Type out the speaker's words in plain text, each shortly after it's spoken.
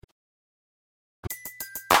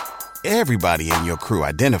Everybody in your crew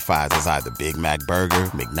identifies as either Big Mac Burger,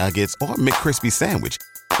 McNuggets, or McCrispy Sandwich.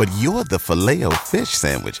 But you're the Filet-O-Fish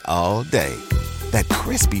Sandwich all day. That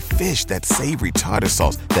crispy fish, that savory tartar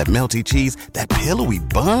sauce, that melty cheese, that pillowy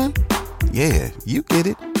bun. Yeah, you get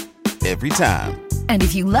it. Every time. And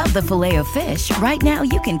if you love the Filet-O-Fish, right now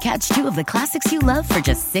you can catch two of the classics you love for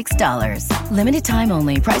just $6. Limited time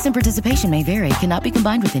only. Price and participation may vary. Cannot be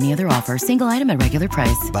combined with any other offer. Single item at regular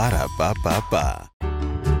price. Ba-da-ba-ba-ba.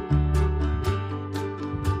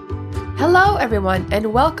 Hello, everyone,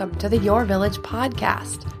 and welcome to the Your Village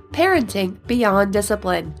podcast, Parenting Beyond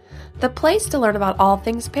Discipline, the place to learn about all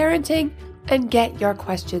things parenting and get your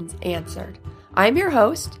questions answered. I'm your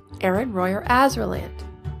host, Erin Royer Azerland.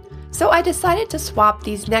 So I decided to swap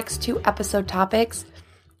these next two episode topics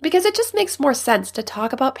because it just makes more sense to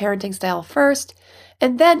talk about parenting style first,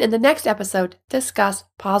 and then in the next episode, discuss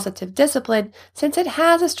positive discipline since it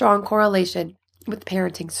has a strong correlation with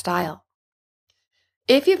parenting style.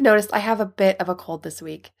 If you've noticed, I have a bit of a cold this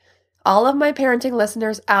week. All of my parenting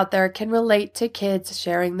listeners out there can relate to kids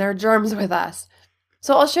sharing their germs with us.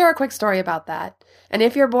 So I'll share a quick story about that. And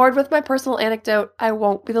if you're bored with my personal anecdote, I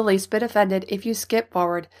won't be the least bit offended if you skip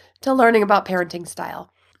forward to learning about parenting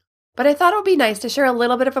style. But I thought it would be nice to share a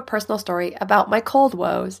little bit of a personal story about my cold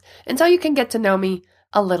woes, and so you can get to know me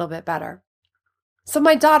a little bit better. So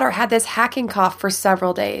my daughter had this hacking cough for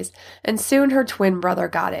several days, and soon her twin brother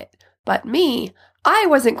got it. But me, I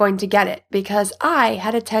wasn't going to get it because I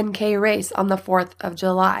had a 10K race on the 4th of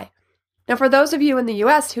July. Now, for those of you in the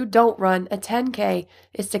US who don't run, a 10K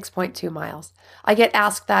is 6.2 miles. I get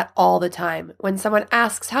asked that all the time. When someone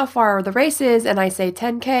asks how far the race is and I say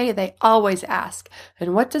 10K, they always ask,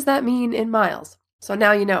 and what does that mean in miles? So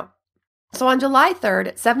now you know. So on July 3rd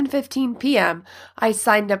at 7:15 p.m., I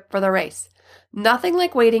signed up for the race. Nothing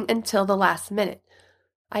like waiting until the last minute.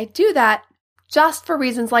 I do that just for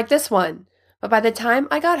reasons like this one. But by the time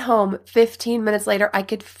I got home, 15 minutes later, I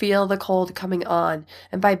could feel the cold coming on.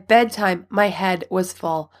 And by bedtime, my head was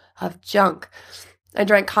full of junk. I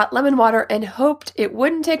drank hot lemon water and hoped it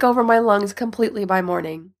wouldn't take over my lungs completely by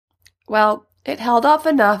morning. Well, it held off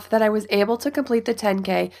enough that I was able to complete the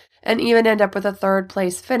 10K and even end up with a third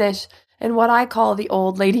place finish in what I call the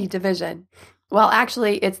old lady division. Well,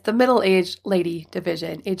 actually, it's the middle-aged lady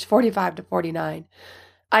division, age 45 to 49.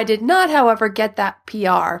 I did not, however, get that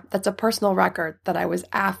PR. That's a personal record that I was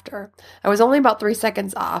after. I was only about 3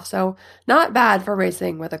 seconds off, so not bad for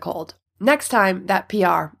racing with a cold. Next time, that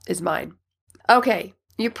PR is mine. Okay,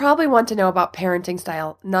 you probably want to know about parenting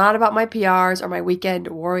style, not about my PRs or my weekend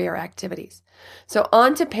warrior activities. So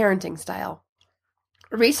on to parenting style.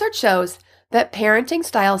 Research shows that parenting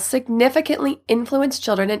styles significantly influence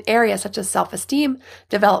children in areas such as self-esteem,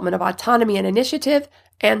 development of autonomy and initiative,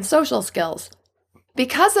 and social skills.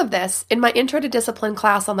 Because of this, in my Intro to Discipline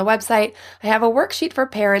class on the website, I have a worksheet for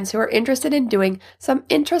parents who are interested in doing some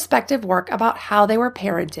introspective work about how they were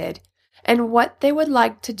parented and what they would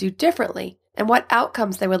like to do differently and what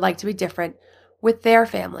outcomes they would like to be different with their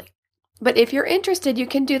family. But if you're interested, you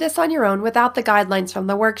can do this on your own without the guidelines from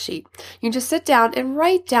the worksheet. You just sit down and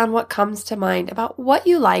write down what comes to mind about what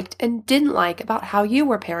you liked and didn't like about how you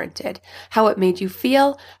were parented, how it made you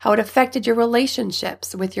feel, how it affected your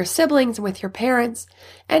relationships with your siblings and with your parents,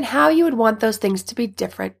 and how you would want those things to be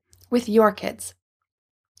different with your kids.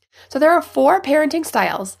 So there are 4 parenting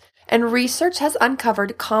styles, and research has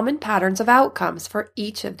uncovered common patterns of outcomes for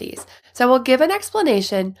each of these. So we'll give an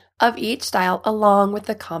explanation of each style along with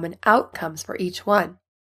the common outcomes for each one.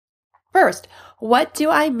 First, what do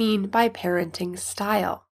I mean by parenting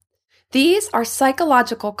style? These are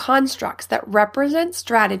psychological constructs that represent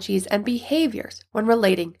strategies and behaviors when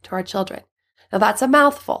relating to our children. Now that's a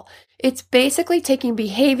mouthful. It's basically taking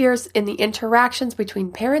behaviors in the interactions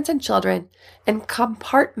between parents and children and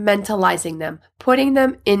compartmentalizing them, putting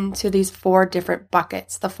them into these 4 different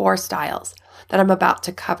buckets, the 4 styles that I'm about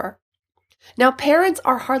to cover. Now, parents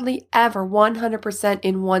are hardly ever 100%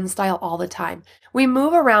 in one style all the time. We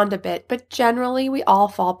move around a bit, but generally we all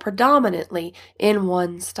fall predominantly in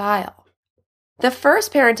one style. The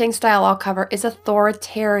first parenting style I'll cover is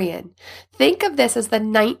authoritarian. Think of this as the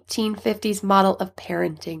 1950s model of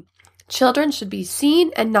parenting. Children should be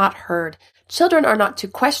seen and not heard. Children are not to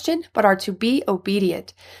question, but are to be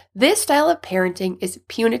obedient. This style of parenting is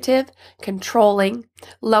punitive, controlling,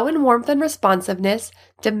 low in warmth and responsiveness,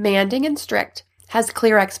 demanding and strict, has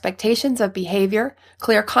clear expectations of behavior,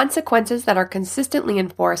 clear consequences that are consistently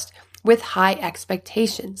enforced, with high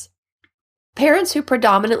expectations. Parents who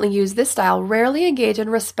predominantly use this style rarely engage in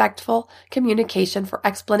respectful communication for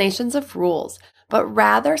explanations of rules, but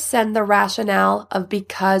rather send the rationale of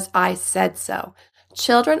because I said so.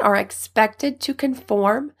 Children are expected to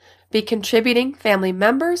conform, be contributing family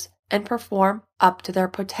members, and perform up to their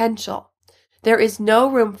potential. There is no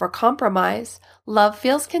room for compromise, love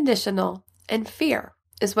feels conditional, and fear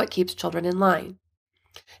is what keeps children in line.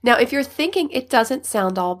 Now, if you're thinking it doesn't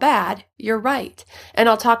sound all bad, you're right. And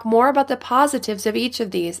I'll talk more about the positives of each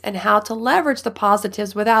of these and how to leverage the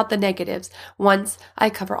positives without the negatives once I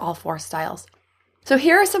cover all 4 styles. So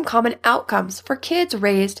here are some common outcomes for kids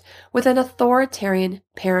raised with an authoritarian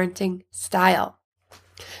parenting style.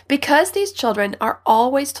 Because these children are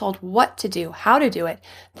always told what to do, how to do it,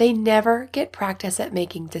 they never get practice at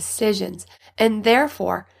making decisions and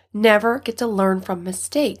therefore never get to learn from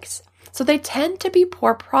mistakes. So they tend to be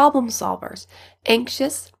poor problem solvers,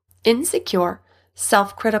 anxious, insecure,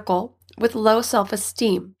 self-critical, with low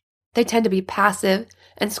self-esteem. They tend to be passive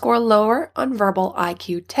and score lower on verbal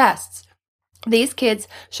IQ tests. These kids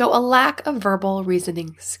show a lack of verbal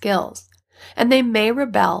reasoning skills, and they may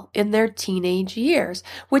rebel in their teenage years,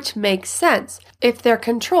 which makes sense if they're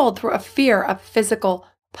controlled through a fear of physical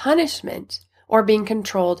punishment or being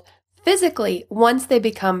controlled physically. Once they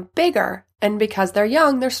become bigger, and because they're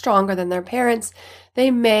young, they're stronger than their parents, they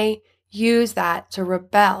may use that to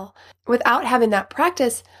rebel. Without having that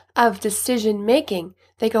practice of decision making,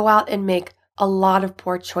 they go out and make a lot of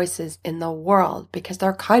poor choices in the world because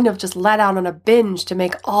they're kind of just let out on a binge to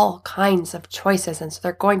make all kinds of choices. And so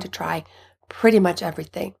they're going to try pretty much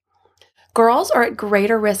everything. Girls are at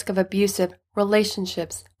greater risk of abusive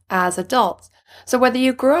relationships as adults. So whether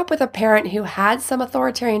you grew up with a parent who had some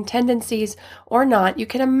authoritarian tendencies or not, you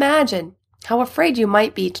can imagine how afraid you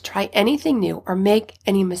might be to try anything new or make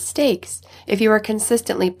any mistakes if you were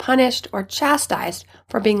consistently punished or chastised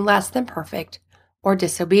for being less than perfect or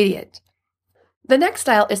disobedient. The next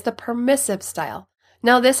style is the permissive style.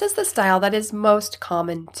 Now, this is the style that is most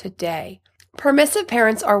common today. Permissive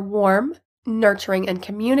parents are warm, nurturing, and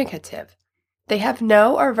communicative. They have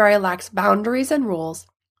no or very lax boundaries and rules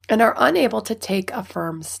and are unable to take a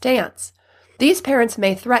firm stance. These parents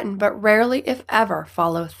may threaten, but rarely, if ever,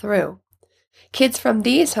 follow through. Kids from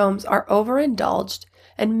these homes are overindulged,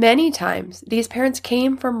 and many times these parents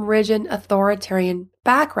came from rigid authoritarian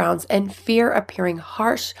backgrounds and fear appearing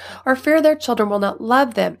harsh or fear their children will not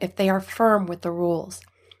love them if they are firm with the rules.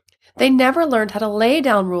 They never learned how to lay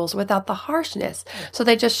down rules without the harshness, so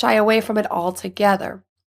they just shy away from it altogether,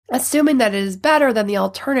 assuming that it is better than the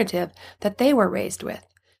alternative that they were raised with.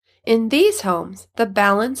 In these homes, the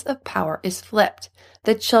balance of power is flipped.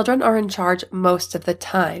 The children are in charge most of the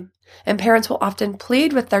time, and parents will often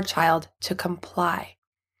plead with their child to comply.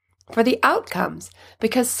 For the outcomes,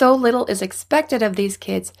 because so little is expected of these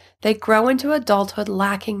kids, they grow into adulthood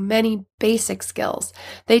lacking many basic skills.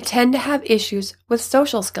 They tend to have issues with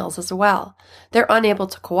social skills as well. They're unable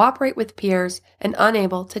to cooperate with peers and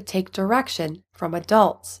unable to take direction from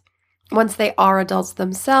adults. Once they are adults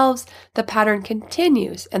themselves, the pattern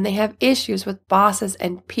continues and they have issues with bosses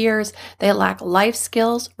and peers. They lack life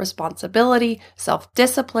skills, responsibility,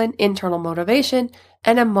 self-discipline, internal motivation,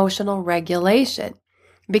 and emotional regulation.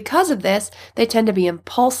 Because of this, they tend to be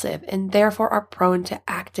impulsive and therefore are prone to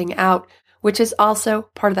acting out, which is also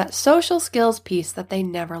part of that social skills piece that they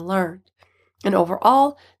never learned. And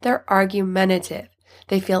overall, they're argumentative.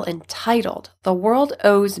 They feel entitled. The world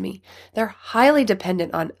owes me. They're highly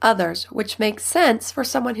dependent on others, which makes sense for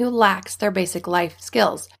someone who lacks their basic life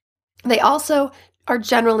skills. They also are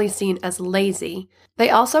generally seen as lazy. They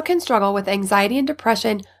also can struggle with anxiety and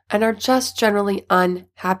depression and are just generally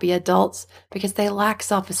unhappy adults because they lack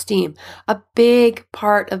self-esteem. A big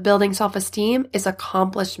part of building self-esteem is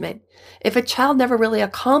accomplishment. If a child never really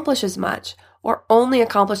accomplishes much or only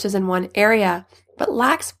accomplishes in one area but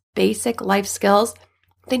lacks basic life skills,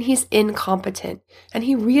 then he's incompetent, and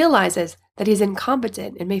he realizes that he's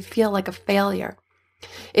incompetent and may feel like a failure.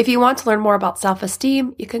 If you want to learn more about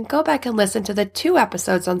self-esteem, you can go back and listen to the 2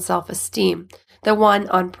 episodes on self-esteem, the one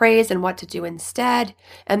on praise and what to do instead,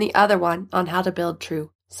 and the other one on how to build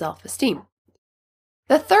true self-esteem.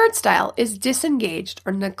 The third style is disengaged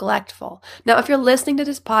or neglectful. Now, if you're listening to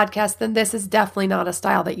this podcast, then this is definitely not a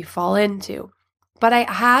style that you fall into. But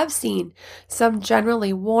I have seen some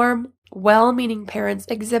generally warm, well-meaning parents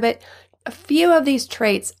exhibit a few of these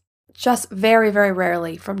traits just very, very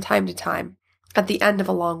rarely from time to time at the end of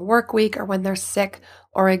a long work week or when they're sick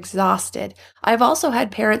or exhausted. I've also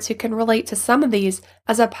had parents who can relate to some of these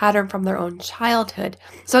as a pattern from their own childhood.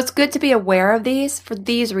 So it's good to be aware of these for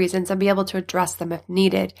these reasons and be able to address them if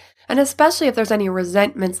needed. And especially if there's any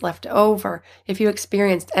resentments left over, if you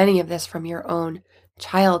experienced any of this from your own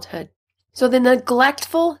childhood. So the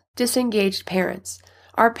neglectful, disengaged parents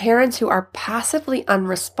are parents who are passively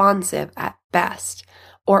unresponsive at best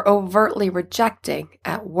or overtly rejecting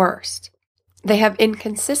at worst. They have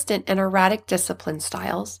inconsistent and erratic discipline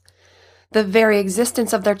styles. The very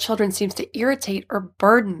existence of their children seems to irritate or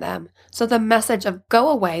burden them, so the message of "go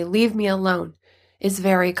away, leave me alone" is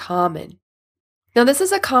very common. Now, this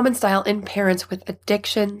is a common style in parents with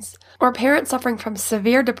addictions, or parents suffering from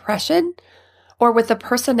severe depression, or with a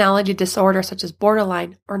personality disorder such as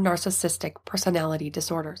borderline or narcissistic personality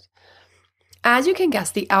disorders. As you can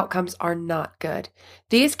guess, the outcomes are not good.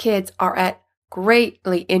 These kids are at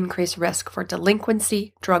greatly increased risk for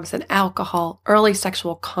delinquency, drugs and alcohol, early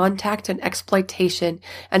sexual contact and exploitation,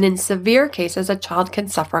 and in severe cases, a child can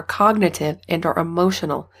suffer cognitive and or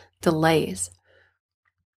emotional delays.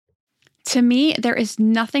 To me, there is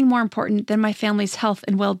nothing more important than my family's health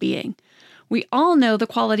and well-being. We all know the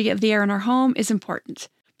quality of the air in our home is important.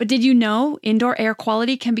 But did you know indoor air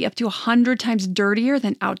quality can be up to 100 times dirtier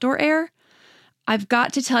than outdoor air? I've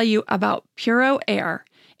got to tell you about Puro Air.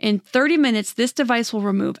 In 30 minutes, this device will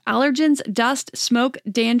remove allergens, dust, smoke,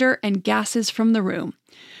 dander, and gases from the room.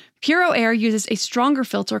 Puro Air uses a stronger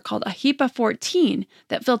filter called a HEPA 14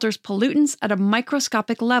 that filters pollutants at a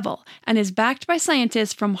microscopic level and is backed by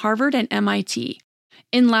scientists from Harvard and MIT.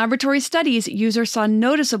 In laboratory studies, users saw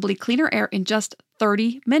noticeably cleaner air in just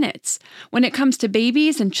 30 minutes. When it comes to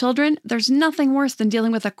babies and children, there's nothing worse than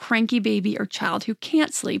dealing with a cranky baby or child who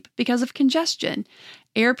can't sleep because of congestion.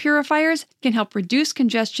 Air purifiers can help reduce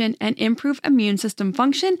congestion and improve immune system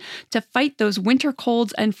function to fight those winter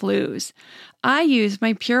colds and flus. I use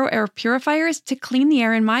my Puro Air purifiers to clean the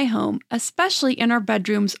air in my home, especially in our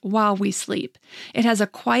bedrooms while we sleep. It has a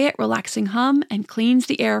quiet, relaxing hum and cleans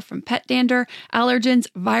the air from pet dander, allergens,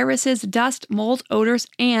 viruses, dust, mold, odors,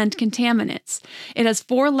 and contaminants. It has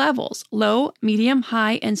 4 levels: low, medium,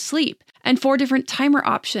 high, and sleep, and 4 different timer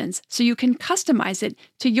options so you can customize it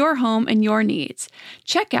to your home and your needs.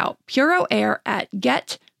 Check out Puro Air at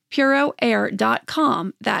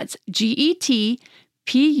getpuroair.com. That's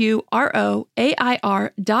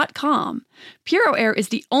GETPUROAIR.com. Puro Air is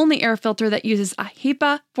the only air filter that uses a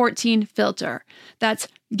HEPA 14 filter. That's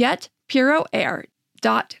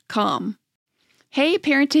getpuroair.com. Hey,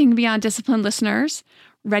 Parenting Beyond Discipline listeners.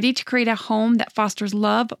 Ready to create a home that fosters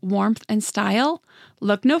love, warmth, and style?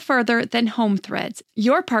 Look no further than Home Threads,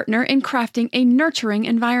 your partner in crafting a nurturing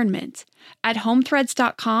environment. At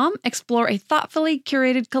HomeThreads.com, explore a thoughtfully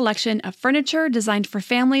curated collection of furniture designed for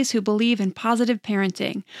families who believe in positive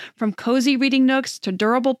parenting. From cozy reading nooks to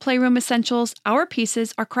durable playroom essentials, our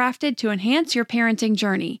pieces are crafted to enhance your parenting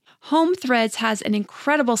journey. Home Threads has an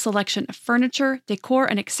incredible selection of furniture, decor,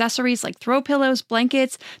 and accessories like throw pillows,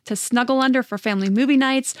 blankets, to snuggle under for family movie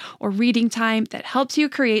nights or reading time that helps you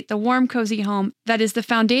create the warm, cozy home that is the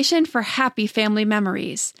foundation for happy family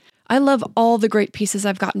memories. I love all the great pieces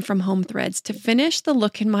I've gotten from Home Threads to finish the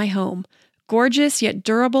look in my home. Gorgeous yet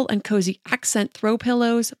durable and cozy accent throw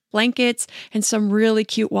pillows, blankets, and some really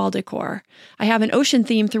cute wall decor. I have an ocean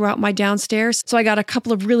theme throughout my downstairs, so I got a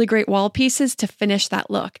couple of really great wall pieces to finish that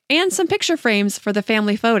look, and some picture frames for the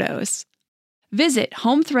family photos. Visit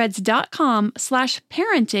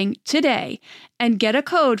homethreads.com/parenting today and get a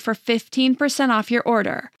code for 15% off your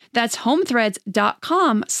order. That's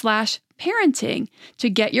homethreads.com/parenting to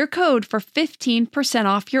get your code for 15%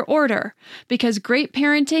 off your order, because great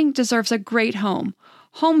parenting deserves a great home.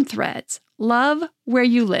 Home Threads. Love where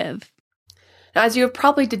you live. Now, as you have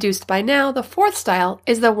probably deduced by now, the 4th style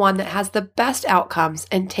is the one that has the best outcomes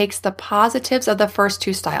and takes the positives of the first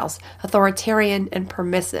 2 styles, authoritarian and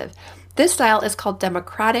permissive. This style is called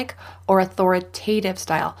democratic or authoritative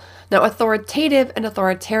style. Now, authoritative and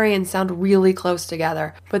authoritarian sound really close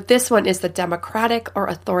together, but this one is the democratic or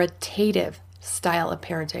authoritative style of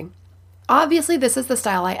parenting. Obviously, this is the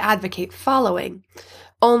style I advocate following.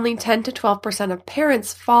 Only 10 to 12% of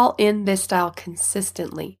parents fall in this style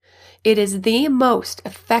consistently. It is the most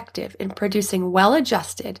effective in producing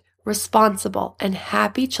well-adjusted, responsible, and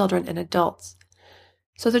happy children and adults.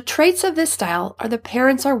 So the traits of this style are the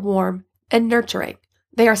parents are warm and nurturing.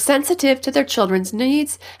 They are sensitive to their children's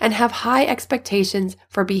needs and have high expectations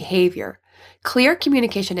for behavior. Clear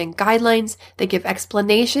communication and guidelines. They give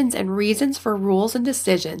explanations and reasons for rules and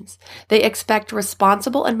decisions. They expect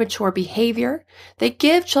responsible and mature behavior. They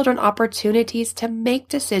give children opportunities to make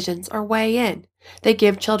decisions or weigh in. They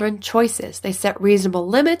give children choices. They set reasonable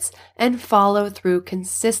limits and follow through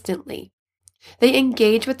consistently. They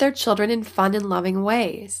engage with their children in fun and loving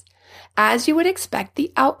ways. As you would expect,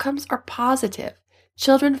 the outcomes are positive.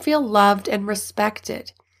 Children feel loved and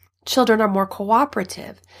respected. Children are more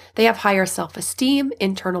cooperative. They have higher self-esteem,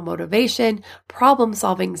 internal motivation,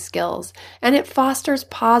 problem-solving skills, and it fosters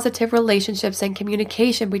positive relationships and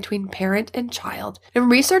communication between parent and child.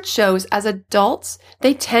 And research shows as adults,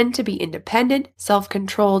 they tend to be independent,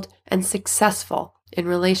 self-controlled, and successful in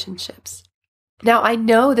relationships. Now, I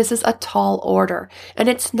know this is a tall order, and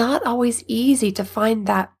it's not always easy to find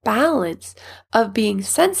that balance of being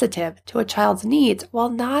sensitive to a child's needs while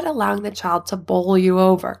not allowing the child to bowl you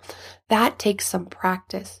over. That takes some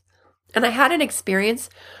practice. And I had an experience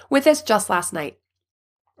with this just last night.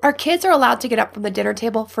 Our kids are allowed to get up from the dinner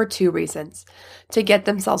table for 2 reasons: to get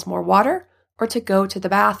themselves more water or to go to the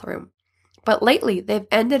bathroom. But lately, they've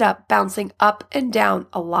ended up bouncing up and down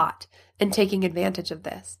a lot and taking advantage of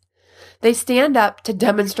this. They stand up to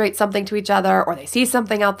demonstrate something to each other, or they see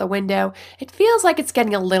something out the window. It feels like it's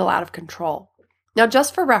getting a little out of control. Now,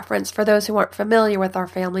 just for reference, for those who aren't familiar with our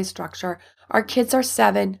family structure, our kids are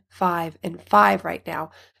 7, 5, and 5 right now.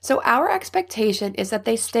 So our expectation is that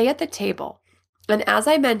they stay at the table, and as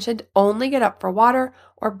I mentioned, only get up for water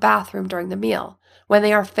or bathroom during the meal. When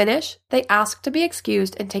they are finished, they ask to be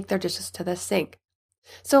excused and take their dishes to the sink.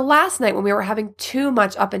 So last night when we were having too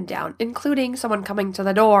much up and down, including someone coming to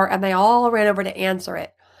the door and they all ran over to answer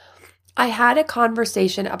it, I had a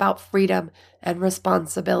conversation about freedom and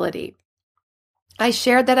responsibility. I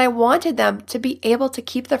shared that I wanted them to be able to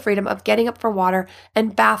keep the freedom of getting up for water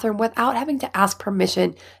and bathroom without having to ask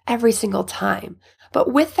permission every single time.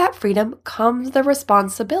 But with that freedom comes the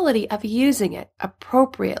responsibility of using it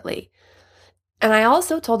appropriately. And I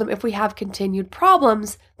also told them if we have continued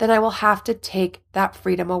problems, then I will have to take that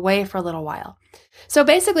freedom away for a little while. So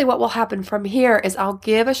basically what will happen from here is I'll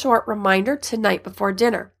give a short reminder tonight before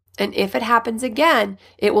dinner. And if it happens again,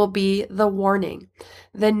 it will be the warning.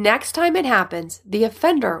 The next time it happens, the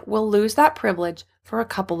offender will lose that privilege for a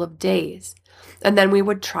couple of days. And then we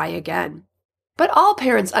would try again. But all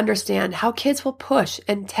parents understand how kids will push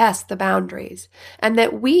and test the boundaries, and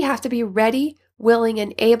that we have to be ready, willing,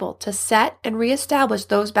 and able to set and reestablish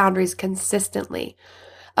those boundaries consistently.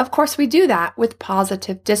 Of course, we do that with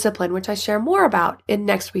positive discipline, which I share more about in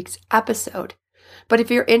next week's episode. But if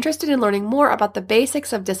you're interested in learning more about the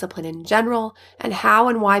basics of discipline in general and how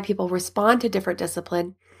and why people respond to different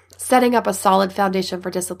discipline, setting up a solid foundation for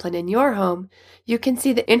discipline in your home, you can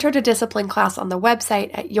see the Intro to Discipline class on the website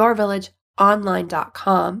at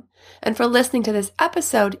yourvillageonline.com. And for listening to this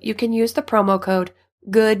episode, you can use the promo code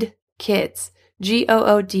GOODKIDS,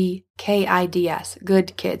 GOODKIDS,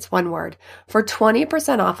 Good Kids, one word, for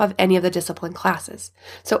 20% off of any of the discipline classes.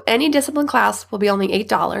 So any discipline class will be only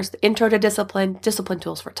 $8. The Intro to Discipline, discipline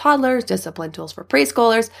tools for toddlers, discipline tools for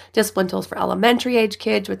preschoolers, discipline tools for elementary age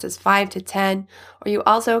kids, which is 5 to 10, or you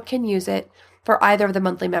also can use it for either of the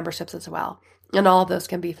monthly memberships as well. And all of those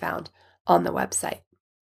can be found on the website.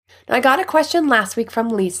 Now, I got a question last week from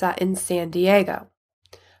Lisa in San Diego.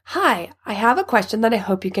 Hi, I have a question that I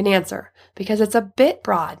hope you can answer because it's a bit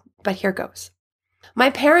broad, but here goes. My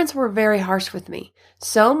parents were very harsh with me,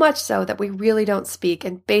 so much so that we really don't speak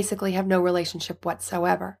and basically have no relationship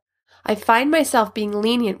whatsoever. I find myself being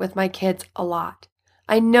lenient with my kids a lot.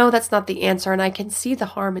 I know that's not the answer and I can see the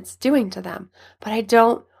harm it's doing to them, but I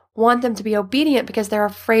don't want them to be obedient because they're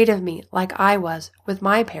afraid of me like I was with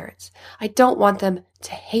my parents. I don't want them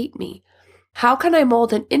to hate me. How can I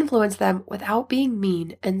mold and influence them without being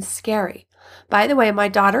mean and scary? By the way, my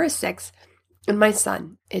daughter is 6 and my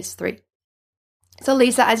son is 3. So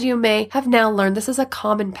Lisa, as you may have now learned, this is a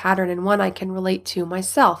common pattern and one I can relate to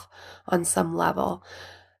myself on some level.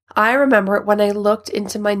 I remember when I looked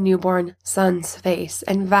into my newborn son's face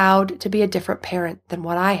and vowed to be a different parent than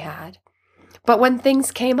what I had. But when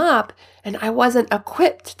things came up and I wasn't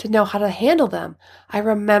equipped to know how to handle them, I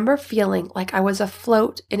remember feeling like I was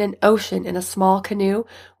afloat in an ocean in a small canoe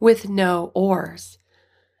with no oars.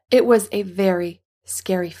 It was a very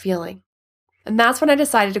scary feeling. And that's when I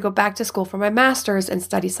decided to go back to school for my master's and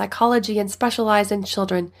study psychology and specialize in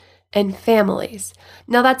children and families.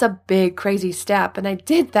 Now that's a big, crazy step, and I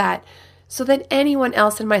did that so that anyone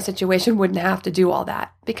else in my situation wouldn't have to do all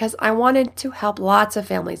that, because I wanted to help lots of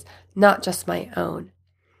families, not just my own.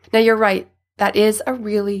 Now you're right, that is a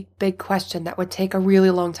really big question that would take a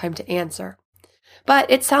really long time to answer. But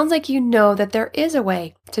it sounds like you know that there is a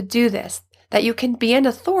way to do this, that you can be an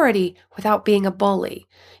authority without being a bully.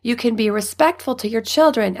 You can be respectful to your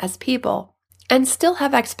children as people and still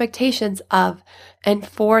have expectations of and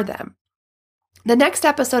for them. The next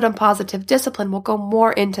episode on positive discipline will go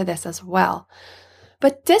more into this as well.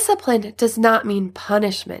 But discipline does not mean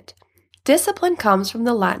punishment. Discipline comes from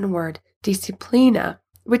the Latin word disciplina,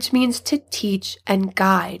 which means to teach and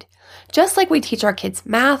guide. Just like we teach our kids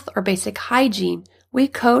math or basic hygiene, We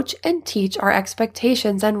coach and teach our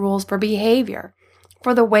expectations and rules for behavior,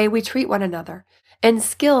 for the way we treat one another, and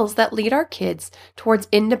skills that lead our kids towards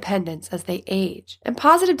independence as they age. And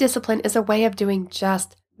positive discipline is a way of doing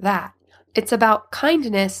just that. It's about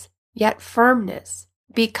kindness, yet firmness.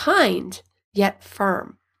 Be kind, yet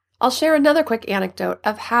firm. I'll share another quick anecdote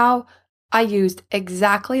of how I used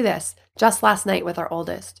exactly this just last night with our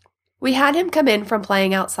oldest. We had him come in from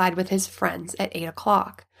playing outside with his friends at 8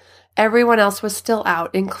 o'clock. Everyone else was still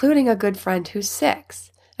out, including a good friend who's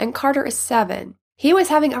 6, and Carter is 7. He was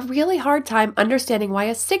having a really hard time understanding why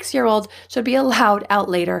a 6-year-old should be allowed out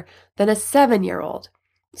later than a 7-year-old.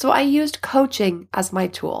 So I used coaching as my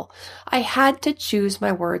tool. I had to choose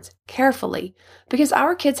my words carefully because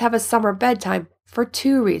our kids have a summer bedtime for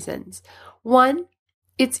 2 reasons. 1,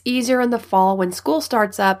 it's easier in the fall when school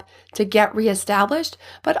starts up to get reestablished,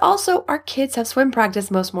 but also our kids have swim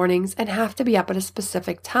practice most mornings and have to be up at a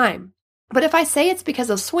specific time. But if I say it's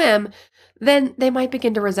because of swim, then they might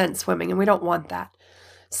begin to resent swimming, and we don't want that.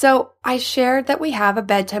 So I shared that we have a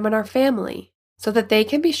bedtime in our family so that they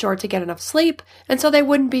can be sure to get enough sleep and so they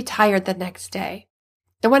wouldn't be tired the next day.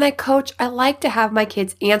 And when I coach, I like to have my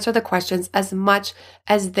kids answer the questions as much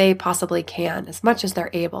as they possibly can, as much as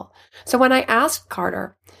they're able. So when I asked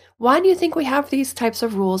Carter, why do you think we have these types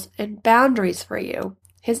of rules and boundaries for you?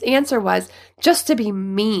 His answer was, just to be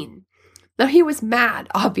mean. Now he was mad,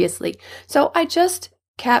 obviously, so I just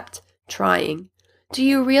kept trying. Do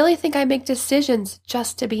you really think I make decisions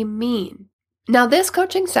just to be mean? Now this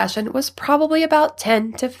coaching session was probably about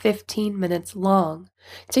 10 to 15 minutes long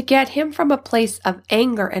to get him from a place of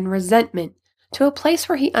anger and resentment to a place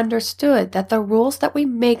where he understood that the rules that we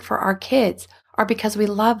make for our kids are because we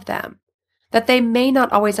love them, that they may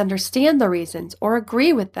not always understand the reasons or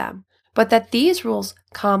agree with them, but that these rules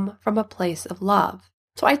come from a place of love.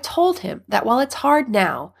 So I told him that while it's hard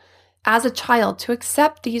now, as a child, to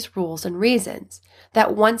accept these rules and reasons,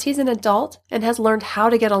 that once he's an adult and has learned how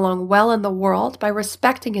to get along well in the world by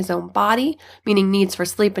respecting his own body, meaning needs for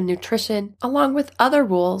sleep and nutrition, along with other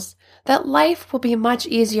rules, that life will be much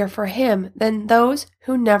easier for him than those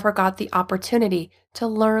who never got the opportunity to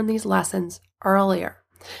learn these lessons earlier.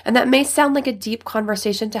 And that may sound like a deep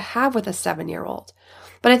conversation to have with a 7-year-old,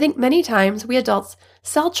 but I think many times we adults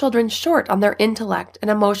sell children short on their intellect and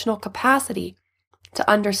emotional capacity to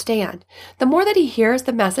understand. The more that he hears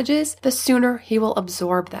the messages, the sooner he will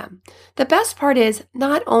absorb them. The best part is,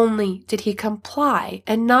 not only did he comply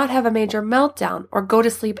and not have a major meltdown or go to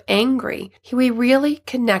sleep angry, we really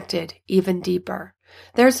connected even deeper.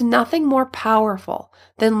 There's nothing more powerful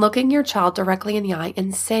than looking your child directly in the eye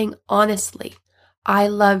and saying honestly, I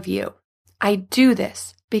love you. I do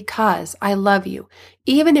this because I love you.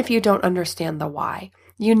 Even if you don't understand the why,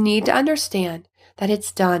 you need to understand that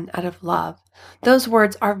it's done out of love. Those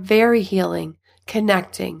words are very healing,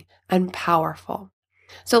 connecting, and powerful.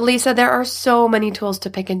 So Lisa, there are so many tools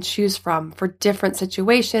to pick and choose from for different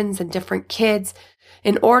situations and different kids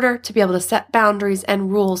in order to be able to set boundaries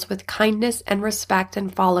and rules with kindness and respect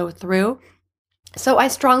and follow through. So I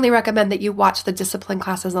strongly recommend that you watch the discipline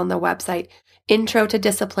classes on the website, Intro to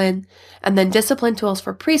Discipline, and then discipline tools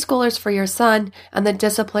for preschoolers for your son, and the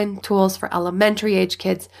discipline tools for elementary age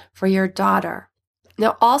kids for your daughter.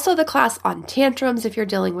 Now, also the class on tantrums, if you're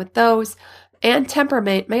dealing with those, and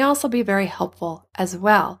temperament may also be very helpful as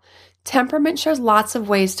well. Temperament shows lots of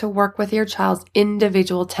ways to work with your child's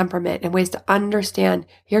individual temperament and ways to understand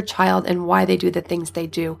your child and why they do the things they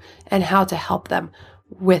do and how to help them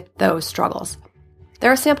with those struggles.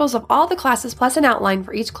 There are samples of all the classes plus an outline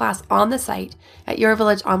for each class on the site at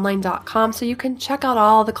yourvillageonline.com, so you can check out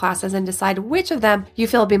all the classes and decide which of them you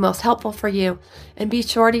feel will be most helpful for you. And be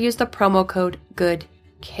sure to use the promo code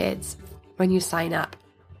GOODKIDS when you sign up.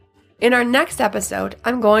 In our next episode,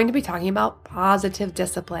 I'm going to be talking about positive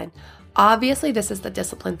discipline. Obviously, this is the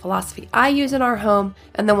discipline philosophy I use in our home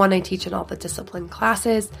and the one I teach in all the discipline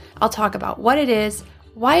classes. I'll talk about what it is,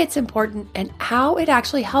 why it's important, and how it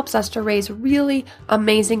actually helps us to raise really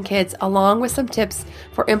amazing kids, along with some tips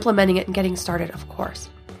for implementing it and getting started, of course.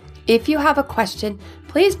 If you have a question,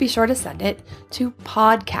 please be sure to send it to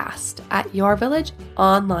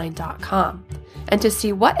podcast@yourvillageonline.com. And to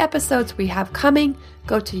see what episodes we have coming,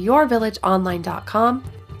 go to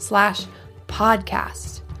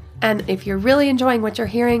yourvillageonline.com/podcast. And if you're really enjoying what you're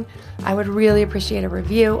hearing, I would really appreciate a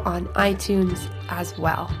review on iTunes as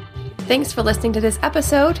well. Thanks for listening to this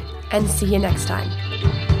episode, and see you next time.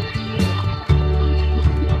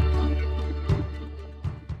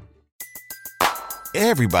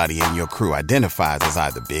 Everybody in your crew identifies as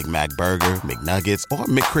either Big Mac Burger, McNuggets, or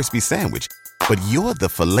McCrispy Sandwich. But you're the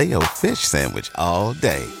Filet-O-Fish Sandwich all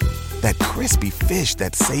day. That crispy fish,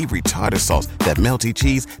 that savory tartar sauce, that melty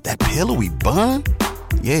cheese, that pillowy bun.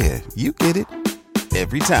 Yeah, you get it.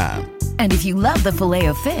 Every time. And if you love the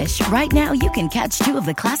Filet-O-Fish, right now you can catch two of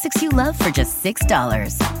the classics you love for just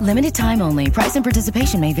 $6. Limited time only. Price and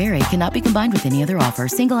participation may vary. Cannot be combined with any other offer.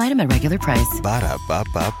 Single item at regular price.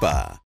 Ba-da-ba-ba-ba.